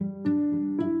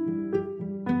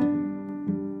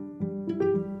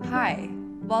Hi,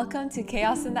 welcome to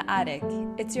Chaos in the Attic.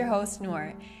 It's your host,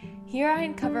 Noor. Here I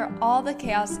uncover all the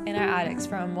chaos in our attics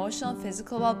from emotional and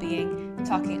physical well-being,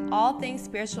 talking all things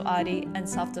spirituality and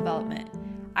self-development.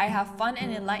 I have fun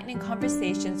and enlightening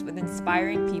conversations with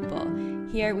inspiring people.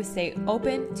 Here we stay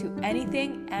open to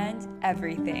anything and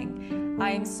everything.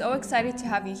 I am so excited to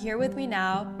have you here with me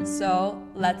now, so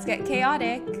let's get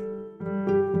chaotic.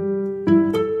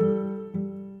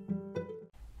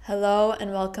 Hello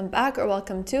and welcome back or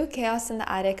welcome to Chaos in the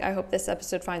Attic. I hope this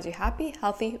episode finds you happy,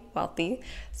 healthy, wealthy,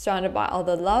 surrounded by all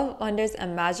the love, wonders,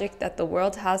 and magic that the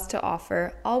world has to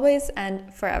offer, always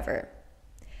and forever.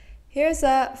 Here's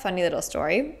a funny little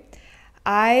story.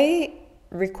 I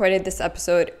recorded this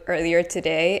episode earlier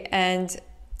today and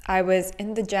I was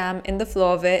in the jam, in the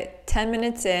flow of it, 10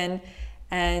 minutes in,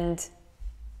 and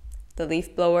the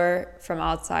leaf blower from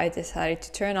outside decided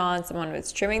to turn on. Someone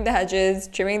was trimming the hedges,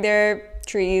 trimming their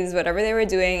trees, whatever they were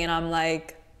doing, and I'm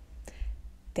like,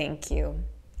 thank you.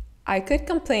 I could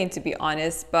complain, to be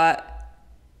honest, but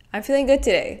I'm feeling good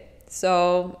today.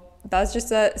 So that's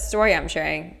just a story I'm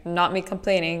sharing, not me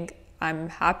complaining. I'm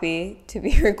happy to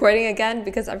be recording again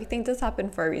because everything does happen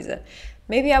for a reason.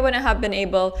 Maybe I wouldn't have been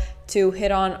able to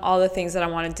hit on all the things that I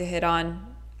wanted to hit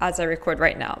on as I record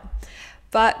right now.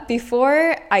 But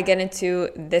before I get into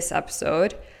this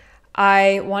episode,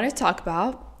 I want to talk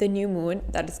about the new moon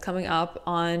that is coming up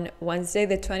on Wednesday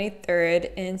the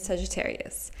 23rd in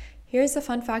Sagittarius. Here's a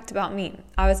fun fact about me.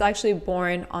 I was actually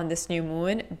born on this new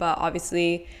moon, but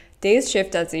obviously days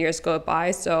shift as the years go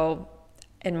by. So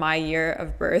in my year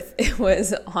of birth, it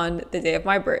was on the day of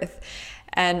my birth.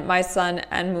 And my sun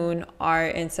and moon are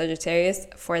in Sagittarius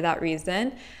for that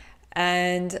reason.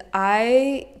 And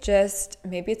I just,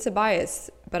 maybe it's a bias,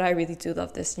 but I really do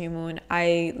love this new moon.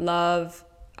 I love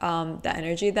the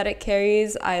energy that it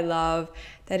carries. I love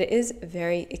that it is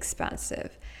very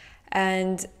expansive.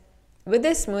 And with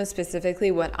this moon specifically,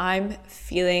 what I'm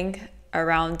feeling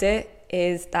around it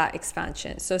is that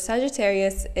expansion. So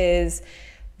Sagittarius is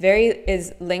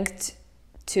linked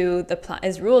to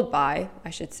ruled by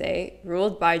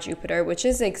Jupiter, which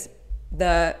is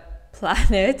the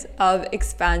planet of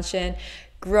expansion,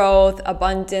 growth,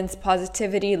 abundance,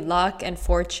 positivity, luck, and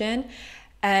fortune.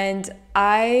 And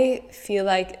I feel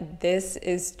like this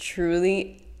is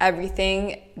truly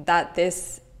everything that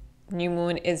this new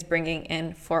moon is bringing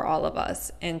in for all of us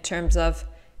in terms of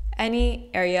any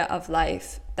area of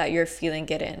life that you're feeling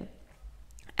it in.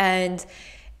 And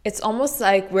it's almost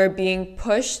like we're being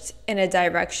pushed in a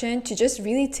direction to just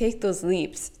really take those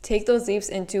leaps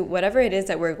into whatever it is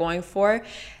that we're going for,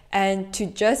 and to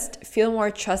just feel more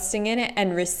trusting in it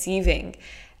and receiving.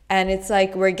 And it's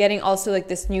like we're getting also like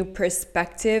this new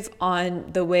perspective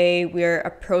on the way we're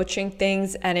approaching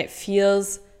things, and it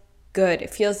feels good. It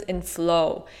feels in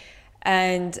flow.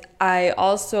 And I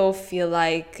also feel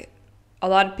like a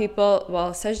lot of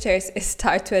people, Sagittarius is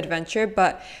tied to adventure,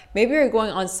 but maybe you're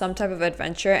going on some type of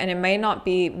adventure, and it may not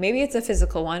be, maybe it's a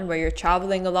physical one where you're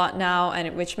traveling a lot now,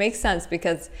 and which makes sense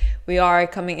because we are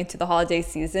coming into the holiday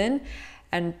season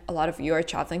and a lot of you are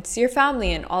traveling to see your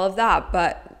family and all of that.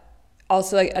 But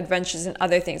also like adventures and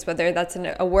other things, whether that's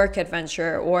a work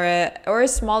adventure or a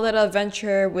small little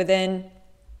adventure within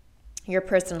your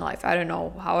personal life. I don't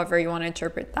know, however you want to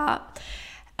interpret that.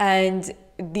 And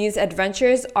these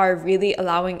adventures are really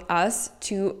allowing us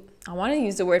to, I want to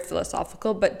use the word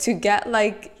philosophical, but to get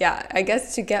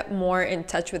to get more in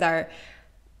touch with our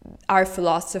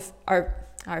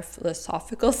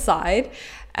philosophical side,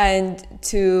 and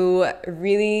to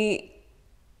really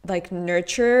like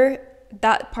nurture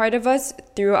that part of us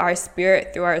through our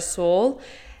spirit, through our soul.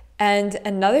 And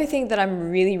another thing that I'm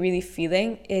really, really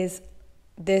feeling is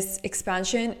this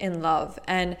expansion in love.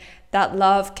 And that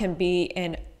love can be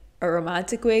in a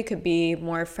romantic way, could be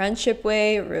more friendship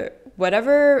way,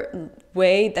 whatever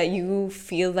way that you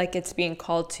feel like it's being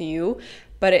called to you.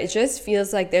 But it just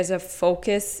feels like there's a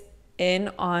focus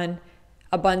in on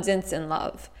abundance and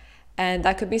love. And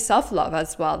that could be self-love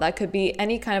as well. That could be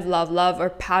any kind of love or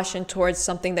passion towards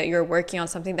something that you're working on,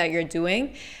 something that you're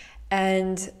doing.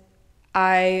 And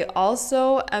I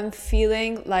also am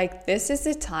feeling like this is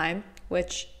the time,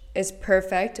 which is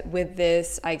perfect with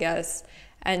this, I guess,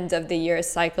 end of the year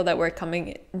cycle that we're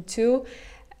coming into.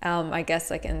 I guess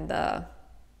like in the,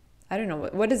 I don't know,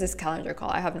 what is this calendar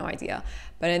called? I have no idea.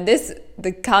 But in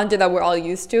the calendar that we're all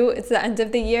used to, it's the end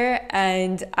of the year.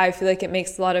 And I feel like it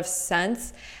makes a lot of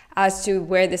sense as to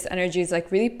where this energy is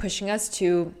like really pushing us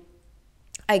to,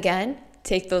 again,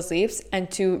 take those leaps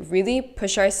and to really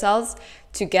push ourselves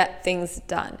to get things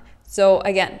done. So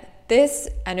again, this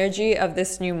energy of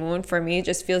this new moon for me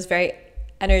just feels very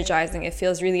energizing. It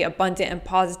feels really abundant and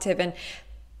positive, and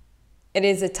it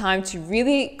is a time to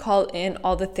really call in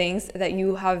all the things that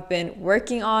you have been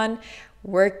working on,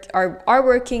 are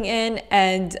working in,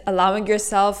 and allowing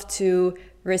yourself to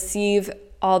receive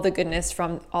all the goodness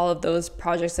from all of those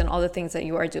projects and all the things that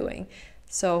you are doing.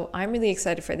 So I'm really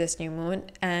excited for this new moon,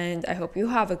 and I hope you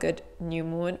have a good new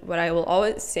moon. What I will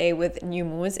always say with new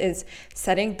moons is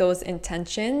setting those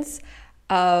intentions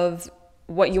of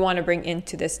what you want to bring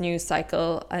into this new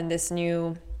cycle and this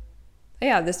new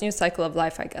cycle of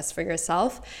life, I guess, for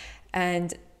yourself.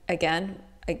 And again,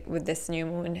 with this new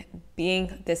moon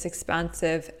being this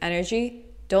expansive energy,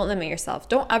 don't limit yourself.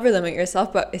 Don't ever limit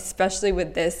yourself, but especially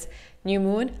with this new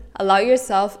moon, allow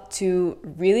yourself to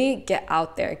really get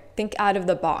out there. Think out of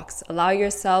the box. Allow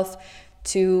yourself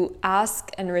to ask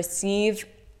and receive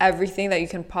everything that you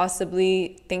can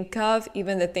possibly think of,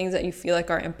 even the things that you feel like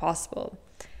are impossible.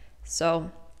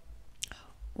 So,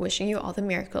 wishing you all the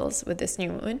miracles with this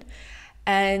new moon.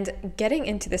 And getting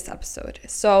into this episode.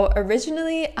 So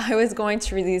originally I was going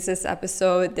to release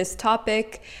this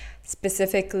topic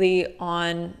specifically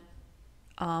on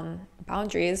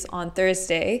boundaries on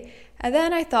Thursday. And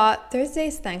then I thought, Thursday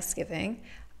is Thanksgiving.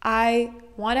 I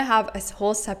want to have a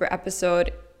whole separate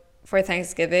episode for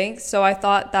Thanksgiving. So I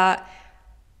thought that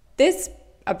this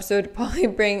episode would probably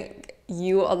bring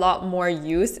you a lot more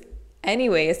use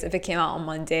anyways if it came out on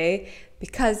Monday,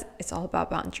 because it's all about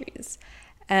boundaries.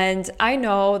 And I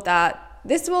know that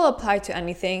this will apply to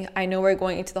anything. I know we're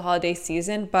going into the holiday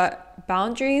season, but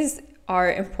boundaries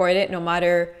are important no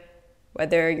matter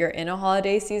whether you're in a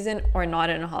holiday season or not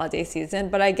in a holiday season.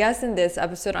 But I guess in this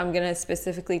episode, I'm going to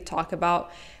specifically talk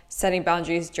about setting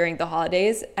boundaries during the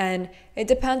holidays. And it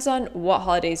depends on what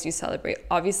holidays you celebrate.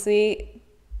 Obviously,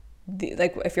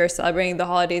 if you're celebrating the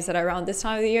holidays that are around this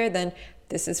time of the year, then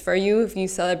this is for you. If you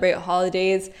celebrate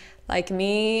holidays like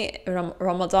me,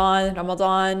 Ramadan,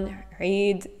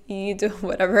 Eid,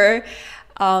 whatever,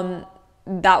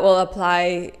 that will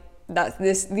apply.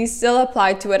 These still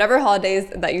apply to whatever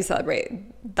holidays that you celebrate.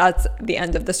 That's the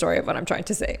end of the story of what I'm trying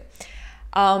to say.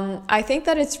 I think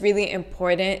that it's really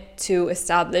important to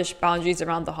establish boundaries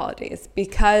around the holidays,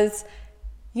 because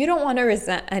you don't want to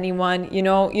resent anyone.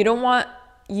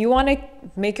 You want to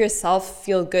make yourself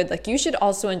feel good. Like, you should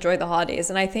also enjoy the holidays.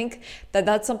 And I think that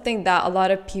that's something that a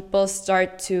lot of people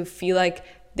start to feel like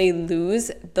they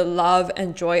lose the love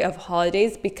and joy of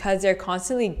holidays, because they're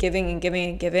constantly giving and giving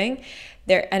and giving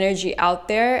their energy out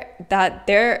there, that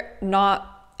they're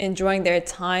not enjoying their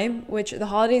time, which the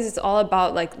holidays is all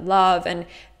about, like love and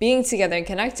being together and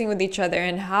connecting with each other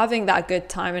and having that good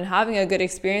time and having a good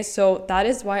experience. So that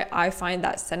is why I find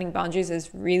that setting boundaries is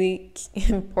really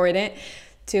important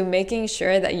to making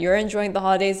sure that you're enjoying the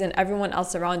holidays and everyone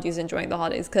else around you is enjoying the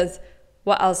holidays, because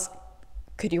what else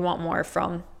could you want more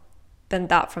than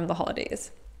that from the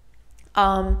holidays?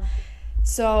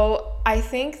 So I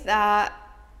think that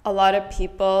a lot of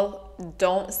people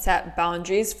don't set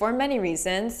boundaries for many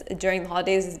reasons during the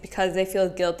holidays. Is because they feel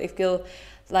guilt. They feel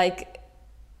like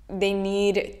they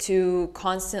need to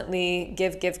constantly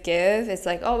give. It's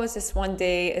like, oh, it's this one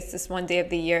day of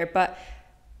the year. But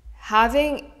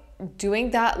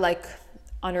doing that like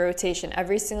on a rotation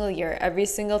every single year, every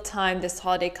single time this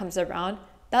holiday comes around,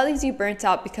 that leaves you burnt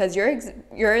out, because I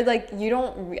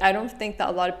don't think that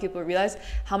a lot of people realize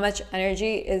how much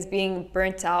energy is being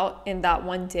burnt out in that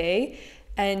one day,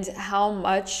 and how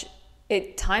much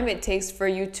time it takes for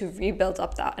you to rebuild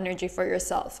up that energy for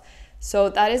yourself. So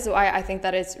that is why I think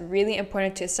that it's really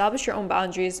important to establish your own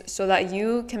boundaries, so that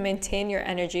you can maintain your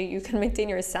energy, you can maintain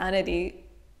your sanity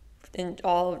in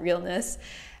all realness,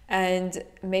 and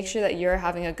make sure that you're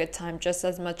having a good time just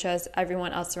as much as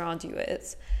everyone else around you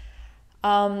is.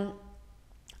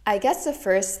 I guess the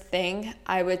first thing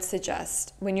I would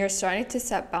suggest when you're starting to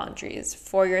set boundaries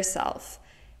for yourself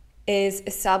is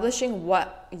establishing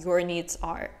what your needs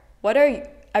are.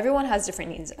 Everyone has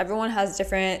different needs. Everyone has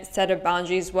different set of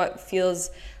boundaries, what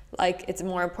feels like it's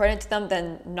more important to them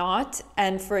than not.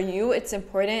 And for you, it's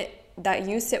important that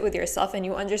you sit with yourself and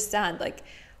you understand, like,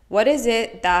 what is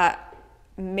it that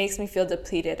makes me feel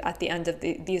depleted at the end of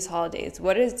these holidays?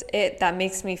 What is it that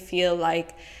makes me feel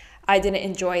like I didn't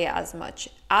enjoy it as much?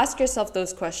 Ask yourself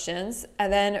those questions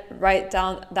and then write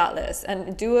down that list,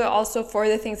 and do it also for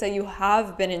the things that you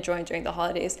have been enjoying during the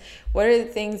holidays. What are the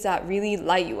things that really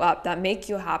light you up, that make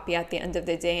you happy at the end of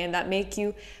the day, and that make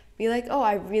you be like, oh,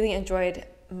 I really enjoyed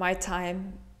my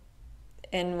time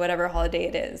in whatever holiday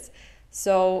it is.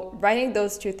 So writing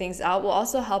those two things out will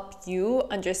also help you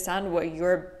understand where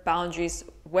your boundaries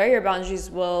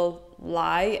will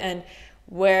lie, and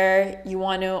where you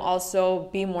want to also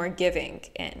be more giving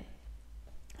in.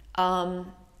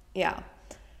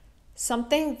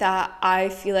 Something that I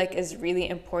feel like is really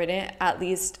important, at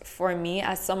least for me,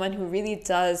 as someone who really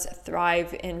does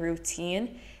thrive in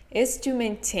routine, is to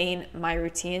maintain my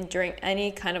routine during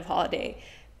any kind of holiday.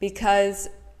 Because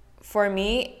for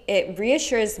me, it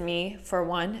reassures me, for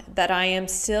one, that I am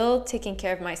still taking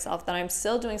care of myself, that I'm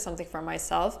still doing something for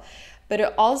myself, but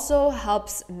it also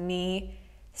helps me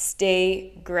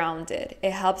stay grounded.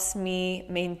 It helps me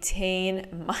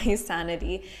maintain my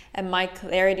sanity and my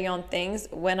clarity on things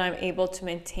when I'm able to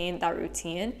maintain that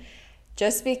routine,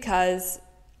 just because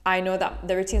I know that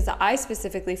the routines that I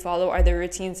specifically follow are the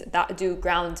routines that do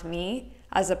ground me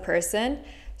as a person.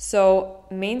 So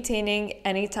maintaining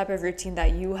any type of routine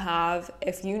that you have,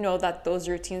 if you know that those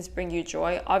routines bring you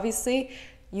joy, obviously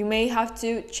you may have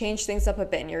to change things up a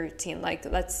bit in your routine. Like,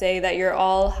 let's say that you're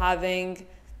all having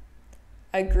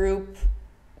a group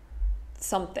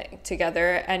something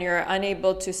together and you're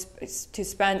unable to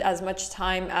spend as much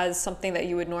time as something that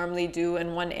you would normally do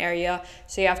in one area,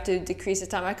 so you have to decrease the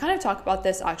time. I kind of talk about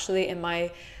this actually in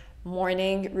my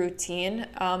morning routine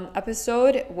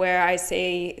episode, where I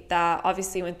say that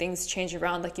obviously when things change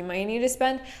around, like, you might need to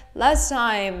spend less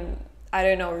time, I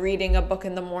don't know, reading a book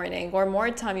in the morning, or more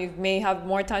time, you may have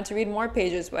more time to read more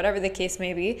pages, whatever the case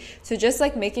may be. So just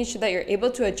like making sure that you're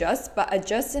able to adjust, but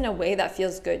adjust in a way that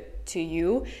feels good to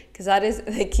you, because that is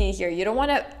the key here. You don't want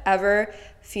to ever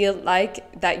feel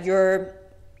like that you're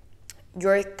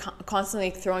constantly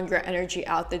throwing your energy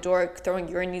out the door, throwing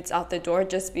your needs out the door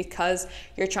just because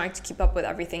you're trying to keep up with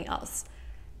everything else.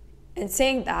 And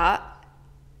saying that,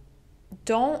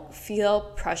 don't feel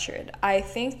pressured. I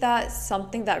think that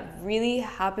something that really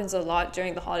happens a lot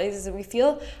during the holidays is that we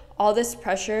feel all this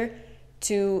pressure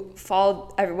to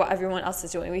follow what everyone else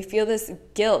is doing. We feel this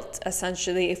guilt,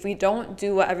 essentially. If we don't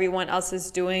do what everyone else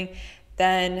is doing,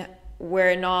 then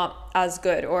we're not as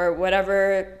good, or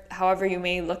whatever, however you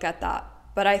may look at that.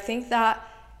 But I think that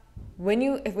when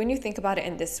you think about it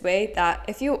in this way, that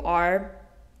if you are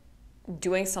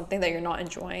doing something that you're not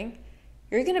enjoying,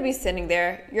 you're going to be sitting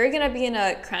there, you're going to be in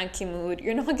a cranky mood,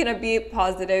 you're not going to be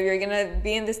positive, you're going to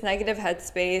be in this negative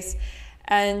headspace,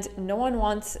 and no one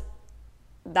wants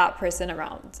that person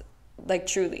around, like,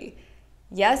 truly.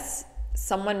 Yes,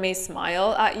 someone may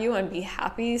smile at you and be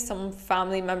happy, some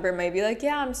family member may be like,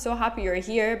 yeah, I'm so happy you're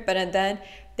here, but then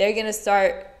they're going to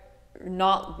start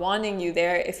not wanting you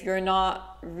there if you're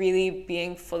not really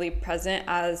being fully present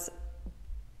as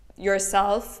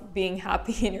yourself, being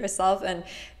happy in yourself and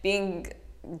being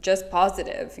just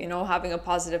positive, having a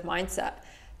positive mindset.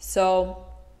 So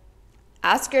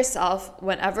ask yourself,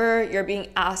 whenever you're being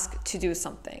asked to do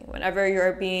something, whenever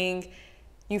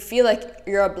you feel like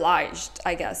you're obliged,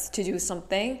 I guess, to do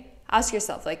something, ask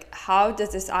yourself, like, how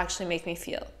does this actually make me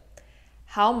feel?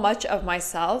 How much of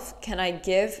myself can I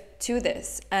give to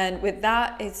this? And with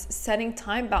that, it's setting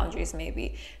time boundaries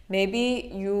maybe.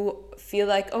 Maybe you feel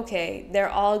like, okay,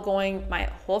 they're all going, my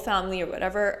whole family or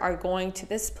whatever are going to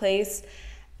this place,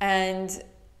 and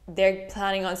they're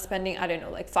planning on spending, I don't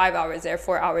know, like 5 hours there,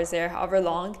 4 hours there, however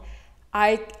long.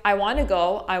 I want to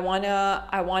go. I want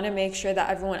to make sure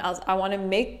that everyone else, I want to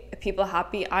make people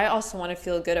happy. I also want to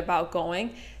feel good about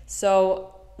going.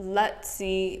 So let's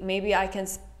see, maybe I can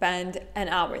spend an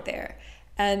hour there.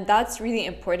 And that's really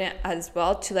important as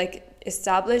well, to like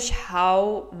establish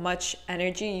how much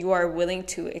energy you are willing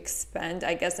to expend,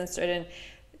 I guess, in certain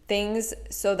things,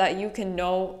 so that you can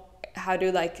know how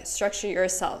to like structure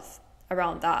yourself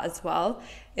around that as well,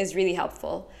 is really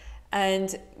helpful.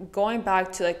 And going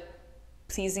back to like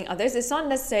pleasing others, it's not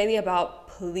necessarily about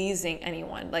pleasing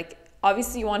anyone. Like,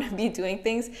 obviously you want to be doing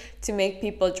things to make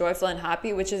people joyful and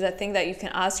happy, which is a thing that you can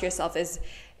ask yourself,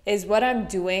 is what I'm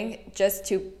doing just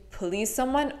to please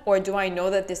someone, or do I know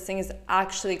that this thing is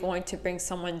actually going to bring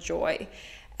someone joy?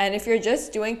 And if you're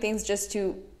just doing things just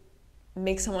to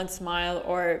make someone smile,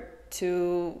 or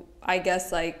to, I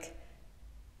guess, like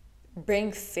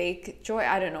bring fake joy,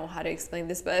 I don't know how to explain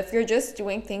this, but if you're just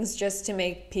doing things just to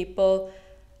make people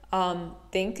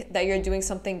think that you're doing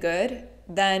something good,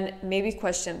 then maybe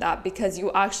question that, because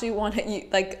you actually want to,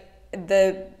 like,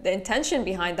 the intention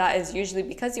behind that is usually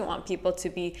because you want people to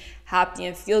be happy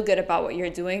and feel good about what you're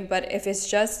doing. But if it's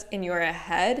just in your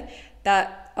head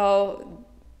that, oh,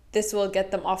 this will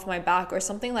get them off my back or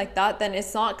something like that, then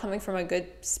it's not coming from a good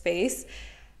space.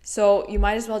 So you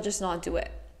might as well just not do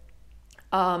it.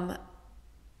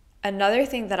 Another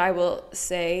thing that I will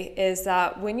say is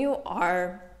that when you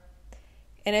are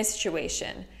in a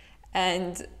situation,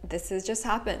 and this is just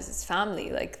happens, it's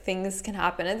family, like things can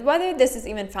happen, and whether this is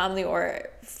even family or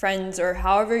friends or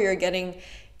however you're getting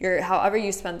however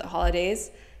you spend the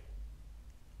holidays,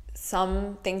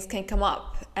 some things can come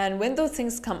up. And when those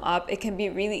things come up, it can be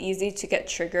really easy to get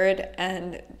triggered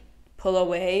and pull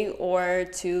away, or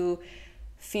to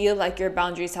feel like your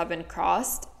boundaries have been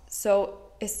crossed. So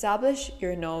establish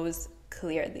your no's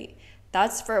clearly.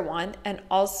 That's for one. And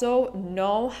also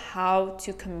know how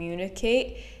to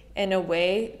communicate in a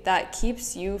way that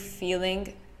keeps you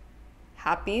feeling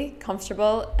happy,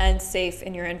 comfortable, and safe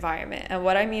in your environment. And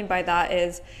what I mean by that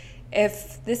is,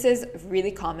 if this is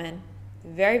really common,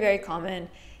 very, very common,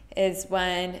 is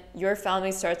when your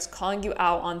family starts calling you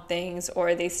out on things,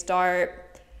 or they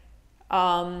start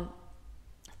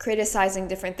criticizing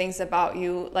different things about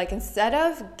you. Like, instead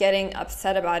of getting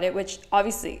upset about it, which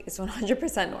obviously is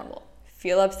 100% normal,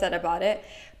 feel upset about it,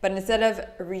 but instead of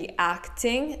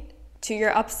reacting to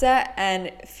your upset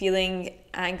and feeling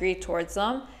angry towards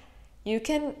them, you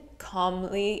can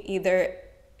calmly either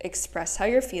express how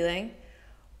you're feeling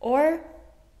or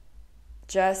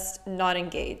just not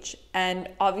engage. And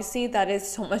obviously that is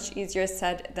so much easier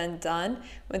said than done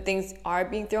when things are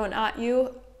being thrown at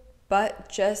you, but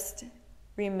just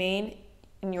remain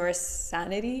in your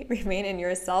sanity, remain in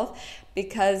yourself,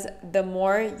 because the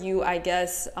more you,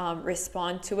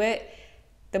 respond to it,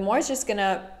 the more it's just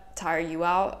gonna tire you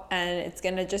out, and it's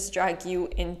gonna just drag you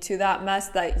into that mess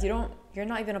that you're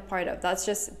not even a part of. That's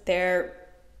just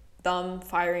them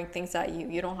firing things at you.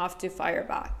 You don't have to fire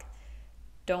back.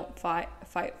 Don't fight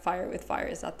fire with fire.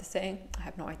 Is that the saying? I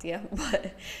have no idea,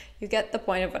 but you get the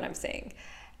point of what I'm saying.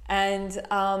 And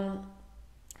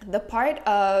the part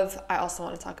of, I also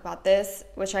want to talk about this,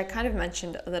 which I kind of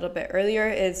mentioned a little bit earlier,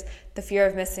 is the fear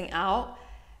of missing out.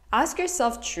 Ask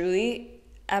yourself truly,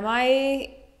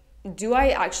 do I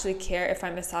actually care if I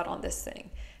miss out on this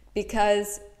thing?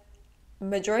 Because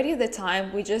majority of the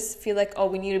time we just feel like, oh,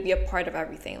 we need to be a part of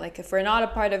everything. Like, if we're not a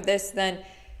part of this, then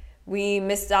we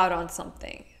missed out on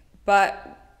something.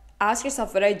 But ask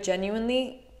yourself, would I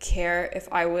genuinely care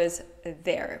if I was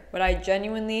there? Would I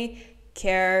genuinely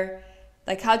care?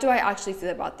 Like, how do I actually feel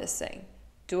about this thing?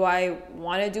 Do I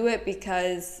want to do it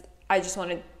because I just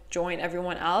want to join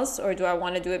everyone else? Or do I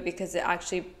want to do it because it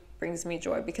actually brings me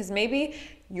joy? Because maybe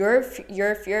your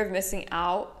fear of missing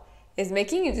out is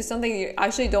making you do something you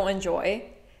actually don't enjoy,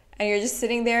 and you're just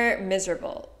sitting there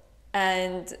miserable.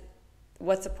 And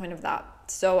what's the point of that?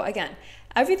 So again,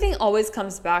 everything always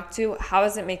comes back to, how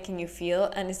is it making you feel?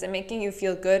 And is it making you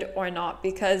feel good or not?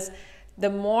 Because the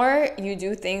more you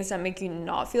do things that make you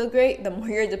not feel great, the more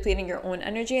you're depleting your own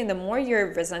energy, and the more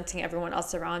you're resenting everyone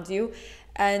else around you.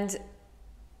 And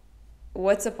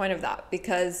what's the point of that?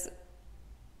 Because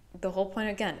the whole point,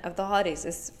 again, of the holidays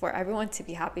is for everyone to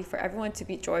be happy, for everyone to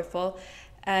be joyful.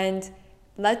 And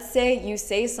let's say you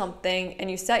say something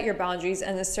and you set your boundaries,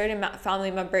 and a certain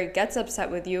family member gets upset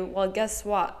with you. Well, guess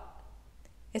what?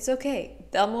 It's okay.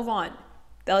 They'll move on.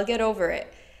 They'll get over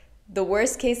it. The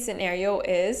worst case scenario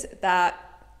is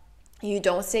that you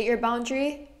don't state your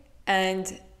boundary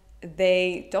and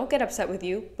they don't get upset with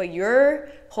you, but you're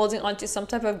holding on to some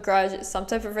type of grudge, some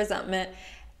type of resentment.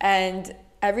 And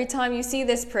every time you see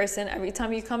this person, every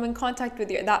time you come in contact with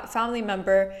that family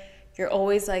member, you're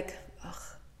always like, ugh,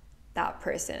 that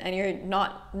person. And you're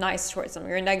not nice towards them.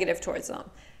 You're negative towards them.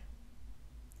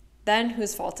 Then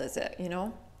whose fault is it,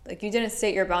 Like, you didn't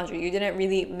state your boundary. You didn't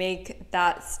really make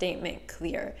that statement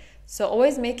clear. So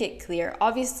always make it clear.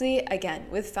 Obviously, again,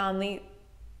 with family,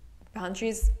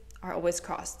 boundaries are always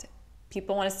crossed.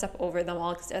 People want to step over them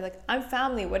all because they're like, I'm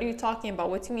family. What are you talking about?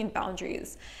 What do you mean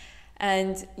boundaries?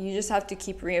 And you just have to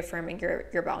keep reaffirming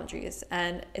your boundaries.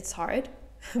 And it's hard,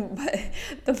 but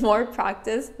the more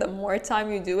practice, the more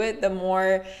time you do it, the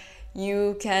more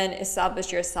you can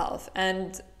establish yourself.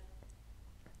 And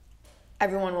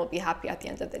everyone will be happy at the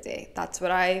end of the day. That's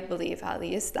what I believe, at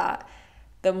least, that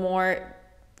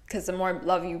because the more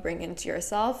love you bring into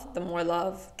yourself, the more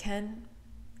love can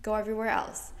go everywhere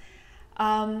else.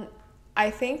 I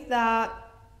think that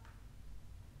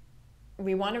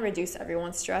we want to reduce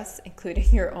everyone's stress,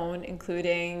 including your own,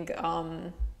 including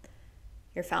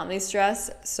your family's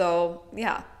stress. So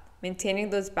yeah, maintaining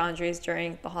those boundaries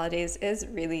during the holidays is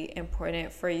really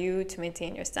important for you to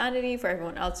maintain your sanity, for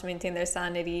everyone else to maintain their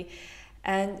sanity,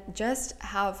 and just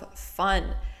have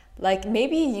fun. Like,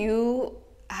 maybe you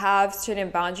have certain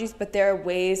boundaries, but there are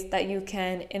ways that you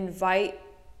can invite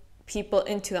people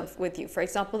into them with you. For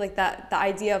example, like the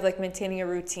idea of like maintaining a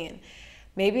routine.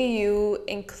 Maybe you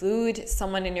include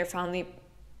someone in your family,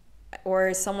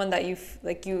 or someone that you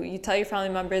tell your family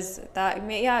members that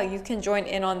you can join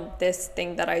in on this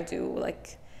thing that I do,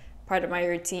 like part of my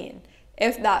routine,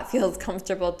 if that feels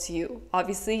comfortable to you.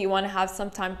 Obviously, you want to have some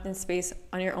time and space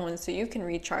on your own so you can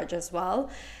recharge as well.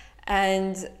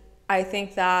 And I think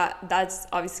that that's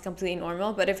obviously completely normal.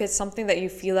 But if it's something that you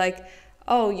feel like,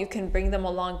 oh, you can bring them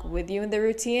along with you in the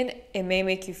routine, it may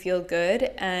make you feel good,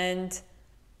 and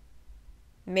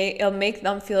it'll make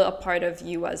them feel a part of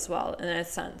you as well in a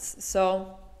sense.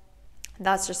 So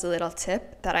that's just a little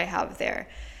tip that I have there.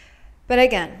 But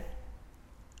again,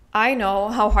 I know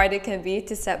how hard it can be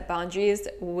to set boundaries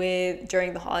during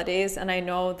the holidays, and I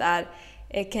know that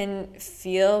it can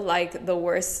feel like the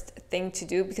worst thing to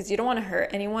do because you don't want to hurt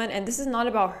anyone. And this is not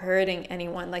about hurting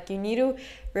anyone. Like, you need to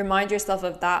remind yourself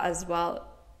of that as well.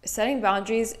 Setting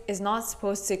boundaries is not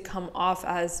supposed to come off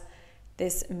as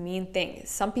this mean thing.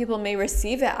 Some people may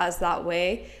receive it as that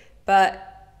way, but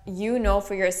you know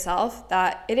for yourself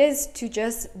that it is to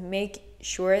just make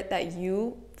sure that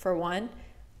you, for one,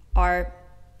 are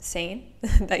sane,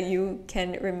 that you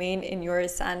can remain in your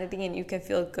sanity and you can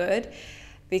feel good.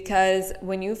 Because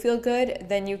when you feel good,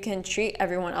 then you can treat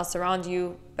everyone else around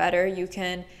you better. You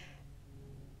can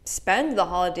spend the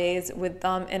holidays with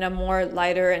them in a more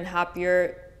lighter and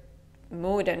happier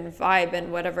mood and vibe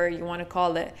and whatever you want to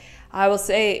call it. I will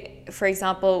say, for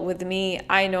example, with me,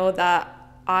 I know that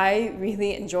I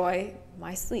really enjoy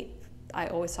my sleep. I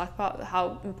always talk about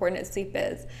how important sleep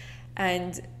is.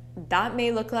 And that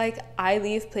may look like I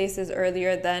leave places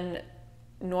earlier than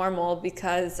normal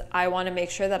because I want to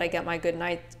make sure that I get my good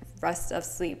night rest of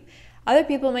sleep. Other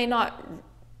people may not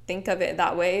think of it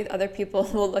that way. Other people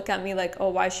will look at me like, oh,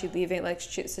 why is she leaving? Like,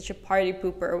 she's such a party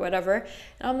pooper or whatever.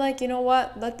 And I'm like, you know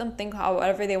what? Let them think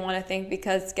however they want to think,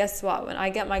 because guess what? When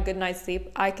I get my good night's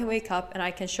sleep, I can wake up and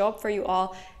I can show up for you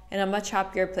all in a much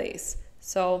happier place.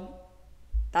 So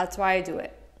that's why I do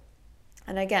it.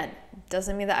 And again,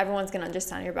 doesn't mean that everyone's going to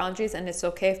understand your boundaries, and it's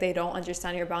okay if they don't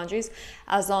understand your boundaries,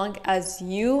 as long as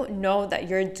you know that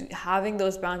you're having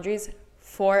those boundaries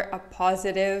for a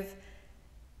positive,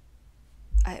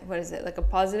 like a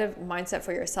positive mindset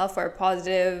for yourself, or a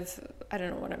positive, I don't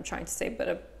know what I'm trying to say,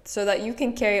 but so that you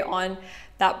can carry on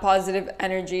that positive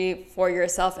energy for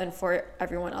yourself and for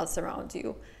everyone else around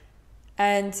you.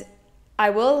 And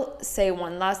I will say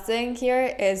one last thing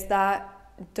here is that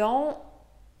don't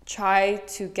try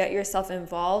to get yourself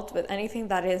involved with anything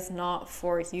that is not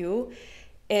for you.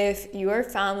 If your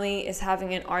family is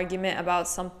having an argument about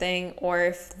something, or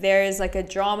if there's like a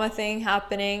drama thing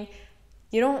happening,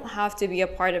 you don't have to be a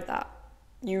part of that.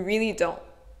 You really don't.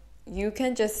 You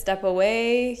can just step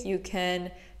away, you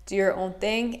can do your own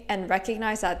thing and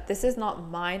recognize that this is not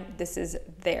mine, this is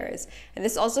theirs. And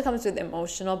this also comes with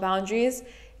emotional boundaries,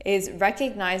 is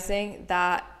recognizing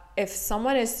that if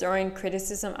someone is throwing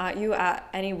criticism at you at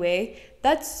any way,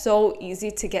 that's so easy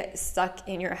to get stuck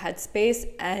in your headspace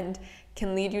and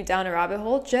can lead you down a rabbit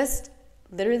hole. Just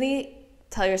literally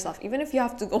tell yourself, even if you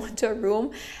have to go into a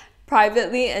room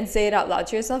privately and say it out loud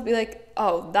to yourself, be like,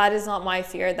 oh, that is not my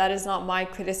fear, that is not my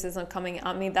criticism coming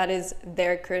at me, that is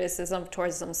their criticism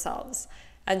towards themselves.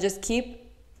 And just keep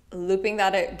looping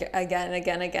that again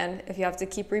and again. If you have to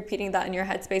keep repeating that in your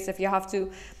headspace, if you have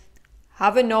to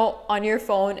have a note on your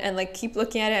phone and like keep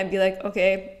looking at it and be like,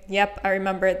 okay, yep, I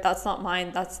remember it. That's not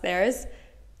mine, that's theirs.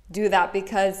 Do that,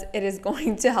 because it is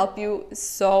going to help you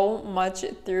so much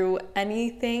through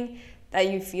anything that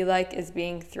you feel like is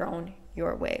being thrown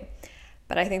your way.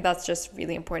 But I think that's just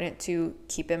really important to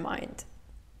keep in mind.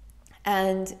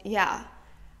 And yeah,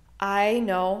 I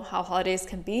know how holidays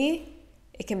can be.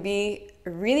 It can be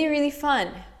really, really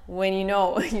fun when you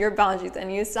know your boundaries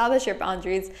and you establish your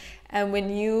boundaries, and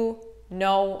when you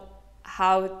know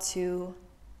how to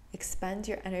expend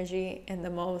your energy in the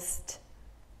most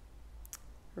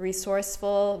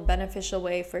resourceful, beneficial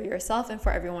way for yourself and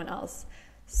for everyone else.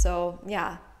 So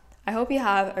yeah, I hope you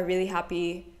have a really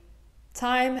happy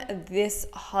time this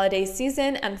holiday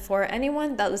season. And for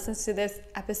anyone that listens to this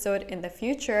episode in the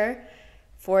future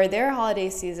for their holiday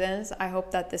seasons, I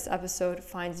hope that this episode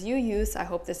finds you use. I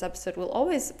hope this episode will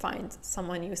always find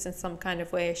someone use in some kind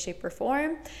of way, shape, or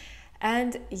form.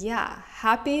 And yeah,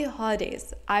 happy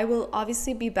holidays. I will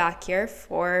obviously be back here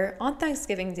on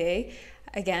Thanksgiving Day.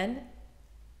 Again,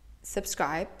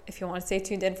 subscribe if you want to stay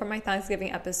tuned in for my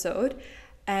Thanksgiving episode.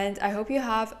 And I hope you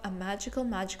have a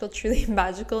magical, truly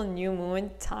magical new moon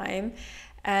time.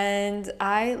 And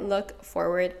I look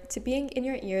forward to being in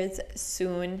your ears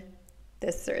soon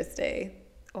this Thursday,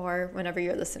 or whenever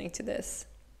you're listening to this.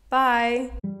 Bye.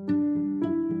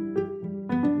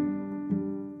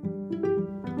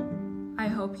 I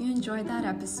hope you enjoyed that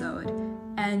episode,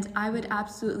 and I would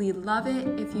absolutely love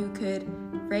it if you could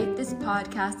rate this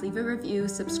podcast, leave a review,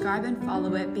 subscribe and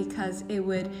follow it, because it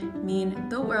would mean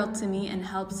the world to me and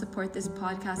help support this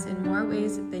podcast in more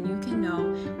ways than you can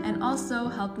know, and also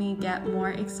help me get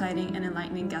more exciting and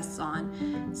enlightening guests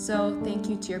on. So thank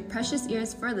you to your precious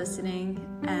ears for listening,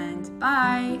 and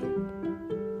bye!